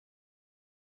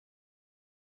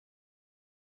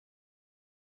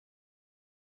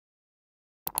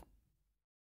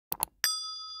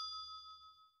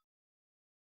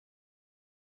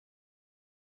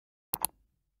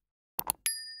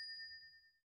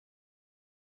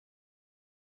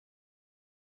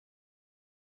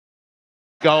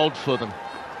gold for them.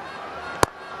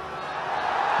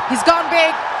 He's gone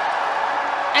big,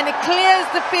 and it clears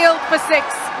the field for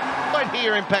 6. Right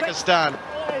here in Pakistan.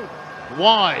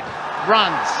 Wide,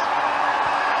 runs.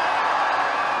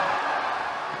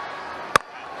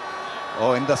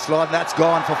 Oh, in the slot, that's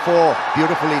gone for 4.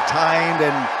 Beautifully timed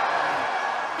and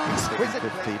exquisite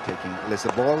 50, taking list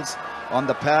of balls on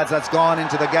the pads. That's gone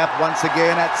into the gap once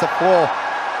again. That's a 4.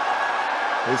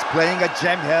 He's playing a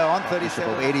gem here on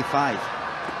 37 of 85.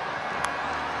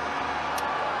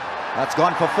 That's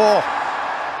gone for 4.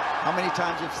 How many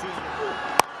times you've seen it?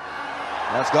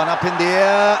 That's gone up in the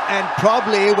air and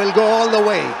probably will go all the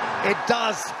way. It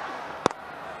does.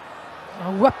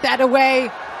 Whip that away.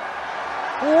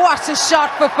 What a shot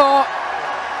for 4.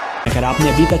 अगर आपने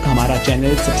अभी तक हमारा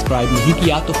channel subscribe नहीं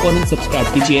किया तो फौरन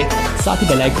subscribe कीजिए, साथ ही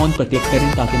बेल आइकॉन पर क्लिक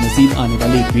करें ताकि मजीद आने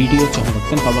वाली वीडियो जो हम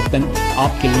वक्तन फवक्तन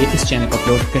आपके लिए इस चैनल पर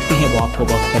अपलोड करते हैं वो आपको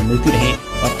वक्त पर मिलती रहे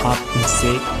और आप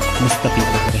इनसे मुस्तफीद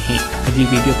होते रहें। अगली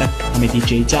वीडियो तक हमें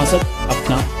दीजिए इजाज़त,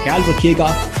 अपना ख्याल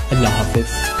रखिएगा। अल्लाह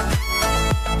हाफिज़।